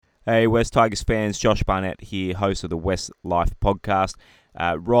Hey, West Tigers fans, Josh Barnett here, host of the West Life podcast.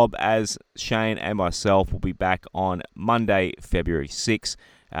 Rob, as Shane and myself will be back on Monday, February 6th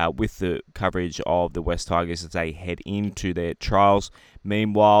with the coverage of the West Tigers as they head into their trials.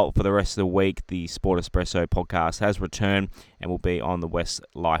 Meanwhile, for the rest of the week, the Sport Espresso podcast has returned and will be on the West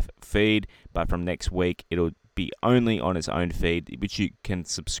Life feed. But from next week, it'll be only on its own feed, which you can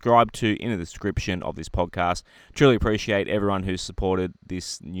subscribe to in the description of this podcast. Truly appreciate everyone who's supported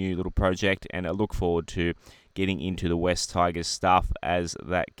this new little project, and I look forward to getting into the West Tigers stuff as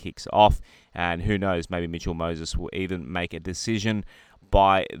that kicks off. And who knows, maybe Mitchell Moses will even make a decision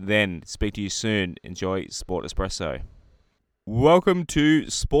by then. Speak to you soon. Enjoy Sport Espresso. Welcome to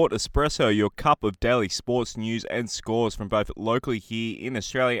Sport Espresso, your cup of daily sports news and scores from both locally here in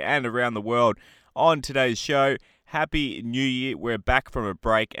Australia and around the world. On today's show, Happy New Year. We're back from a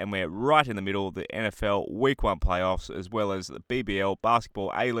break and we're right in the middle of the NFL Week 1 playoffs, as well as the BBL,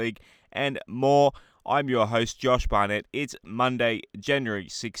 Basketball A-League, and more. I'm your host, Josh Barnett. It's Monday, January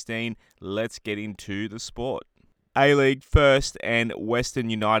 16. Let's get into the sport. A-League first, and Western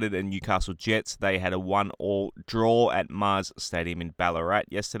United and Newcastle Jets, they had a 1-1 draw at Mars Stadium in Ballarat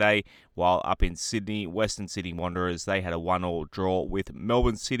yesterday, while up in Sydney, Western Sydney Wanderers, they had a 1-1 draw with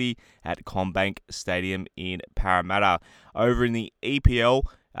Melbourne City at CommBank Stadium in Parramatta. Over in the EPL,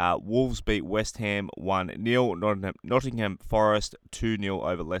 Wolves beat West Ham 1-0, Nottingham Forest 2-0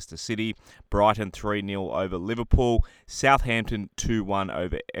 over Leicester City, Brighton 3-0 over Liverpool, Southampton 2-1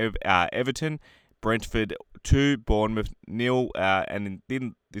 over Everton, Brentford 2, Bournemouth 0, and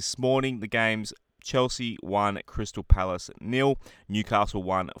then this morning the games: Chelsea 1, Crystal Palace 0, Newcastle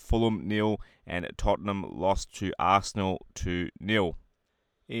 1, Fulham 0, and Tottenham lost to Arsenal 2-0.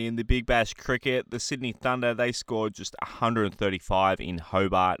 In the Big Bash cricket, the Sydney Thunder, they scored just 135 in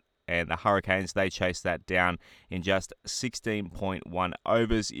Hobart, and the Hurricanes, they chased that down in just 16.1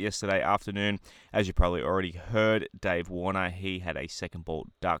 overs yesterday afternoon. As you probably already heard, Dave Warner, he had a second ball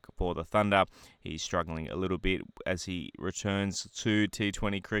duck for the Thunder. He's struggling a little bit as he returns to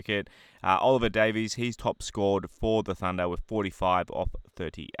T20 cricket. Oliver Davies, he's top scored for the Thunder with 45 off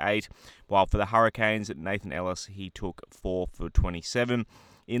 38. While for the Hurricanes, Nathan Ellis, he took 4 for 27.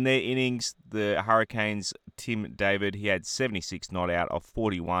 In their innings, the Hurricanes' Tim David, he had 76 not out of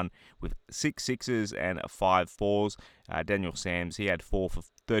 41 with 6 sixes and 5 fours. Daniel Sams, he had 4 for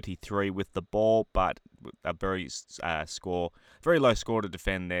 33 with the ball, but a very low score to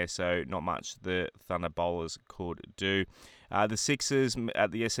defend there, so not much the Thunder bowlers could do. The Sixers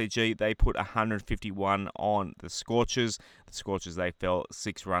at the SCG, they put 151 on the Scorchers. The Scorchers, they fell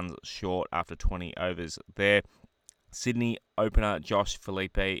 6 runs short after 20 overs there. Sydney opener Josh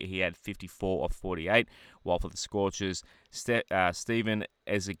Felipe, he had 54 off 48, while for the Scorchers, Stephen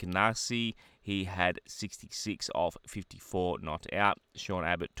Ezegnasi, he had 66 off 54 not out. Sean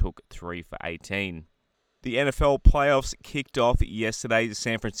Abbott took 3 for 18. The NFL playoffs kicked off yesterday. The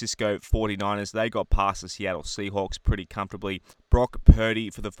San Francisco 49ers, they got past the Seattle Seahawks pretty comfortably. Brock Purdy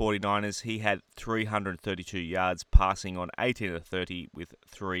for the 49ers, he had 332 yards passing on 18 of 30 with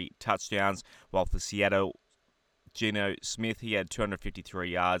 3 touchdowns, while for Seattle, Geno Smith, he had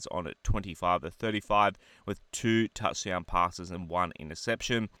 253 yards on 25 of 35 with 2 touchdown passes and 1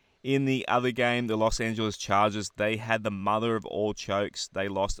 interception. In the other game, the Los Angeles Chargers, they had the mother of all chokes. They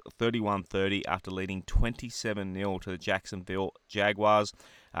lost 31-30 after leading 27-0 to the Jacksonville Jaguars.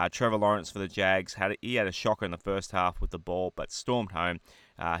 Trevor Lawrence for the Jags, he had a shocker in the first half with the ball, but stormed home.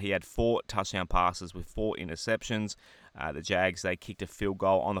 He had 4 touchdown passes with 4 interceptions. The Jags, they kicked a field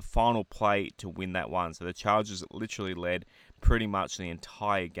goal on the final play to win that one. So the Chargers literally led pretty much the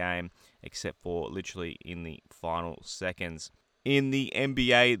entire game, except for literally in the final seconds. In the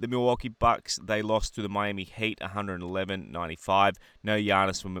NBA, the Milwaukee Bucks, they lost to the Miami Heat 111-95. No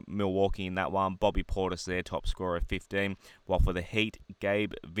Giannis from Milwaukee in that one. Bobby Portis, their top scorer, 15. While for the Heat,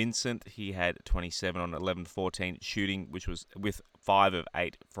 Gabe Vincent, he had 27 on 11-14 shooting, which was with 5 of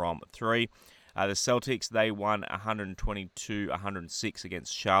 8 from 3. The Celtics, they won 122-106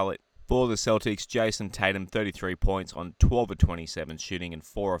 against Charlotte. For the Celtics, Jason Tatum, 33 points on 12 of 27 shooting and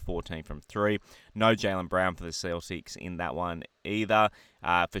 4 of 14 from 3. No Jaylen Brown for the Celtics in that one either.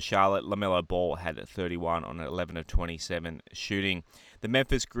 For Charlotte, LaMelo Ball had 31 on 11 of 27 shooting. The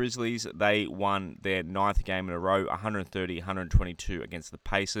Memphis Grizzlies, they won their 9th game in a row, 130-122 against the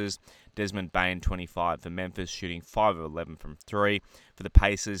Pacers. Desmond Bane, 25 for Memphis, shooting 5 of 11 from 3. For the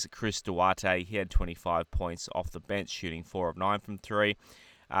Pacers, Chris Duarte, he had 25 points off the bench, shooting 4 of 9 from 3.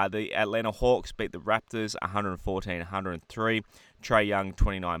 The Atlanta Hawks beat the Raptors 114-103. Trae Young,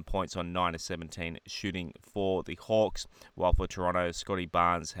 29 points on 9 of 17 shooting for the Hawks, while for Toronto, Scotty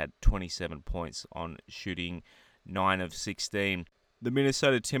Barnes had 27 points on shooting 9 of 16. The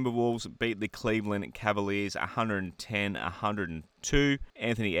Minnesota Timberwolves beat the Cleveland Cavaliers 110-102.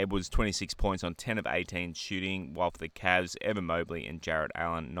 Anthony Edwards, 26 points on 10 of 18 shooting, while for the Cavs, Evan Mobley and Jarrett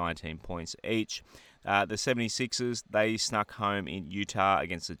Allen, 19 points each. The 76ers, they snuck home in Utah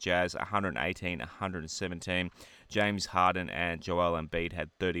against the Jazz, 118-117. James Harden and Joel Embiid had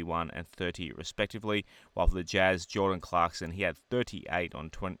 31 and 30 respectively, while for the Jazz, Jordan Clarkson, he had 38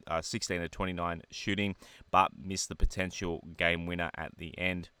 on 16 of 29 shooting, but missed the potential game winner at the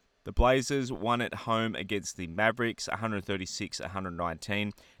end. The Blazers won at home against the Mavericks,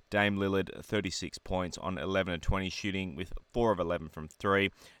 136-119. Dame Lillard, 36 points on 11 of 20 shooting with 4 of 11 from 3.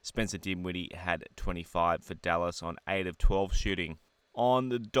 Spencer Dinwiddie had 25 for Dallas on 8 of 12 shooting. On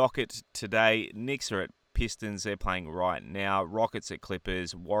the docket today, Knicks are at Pistons, they're playing right now. Rockets at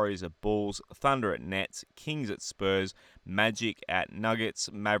Clippers, Warriors at Bulls, Thunder at Nets, Kings at Spurs, Magic at Nuggets,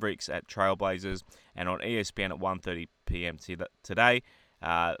 Mavericks at Trailblazers, and on ESPN at 1:30 p.m. today,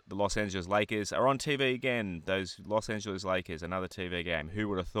 the Los Angeles Lakers are on TV again. Those Los Angeles Lakers, another TV game. Who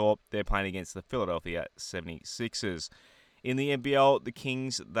would have thought? They're playing against the Philadelphia 76ers. In the NBL, the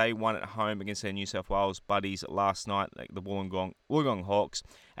Kings, they won at home against their New South Wales buddies last night, the Wollongong Hawks,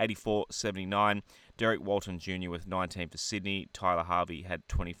 84-79. Derek Walton Jr. with 19 for Sydney. Tyler Harvey had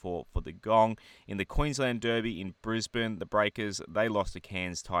 24 for the Gong. In the Queensland Derby in Brisbane, the Breakers, they lost to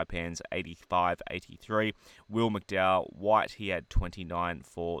Cairns Taipans 85-83. Will McDowell White, he had 29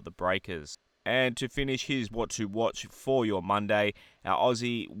 for the Breakers. And to finish, here's what to watch for your Monday. Our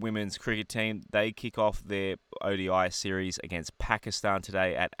Aussie women's cricket team, they kick off their ODI series against Pakistan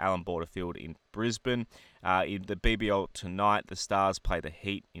today at Allan Border Field in Brisbane. In the BBL tonight, the Stars play the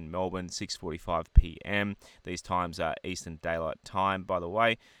Heat in Melbourne, 6:45 p.m. These times are Eastern Daylight Time, by the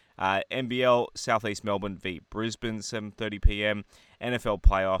way. NBL, Southeast Melbourne v Brisbane, 7:30 p.m. NFL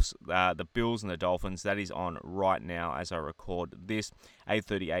playoffs, the Bills and the Dolphins, that is on right now as I record this.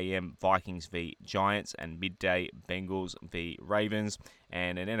 8:30 a.m. Vikings v Giants, and midday Bengals v Ravens.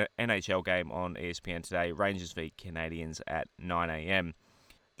 And an NHL game on ESPN today, Rangers v Canadians at 9 a.m.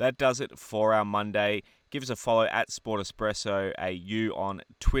 That does it for our Monday. Give us a follow at Sport Espresso AU on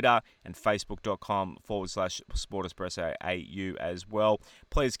Twitter and Facebook.com/Sport Espresso AU as well.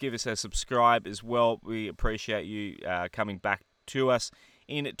 Please give us a subscribe as well. We appreciate you coming back to us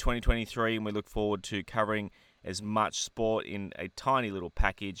in 2023, and we look forward to covering as much sport in a tiny little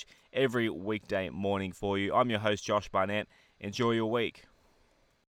package every weekday morning for you. I'm your host, Josh Barnett. Enjoy your week.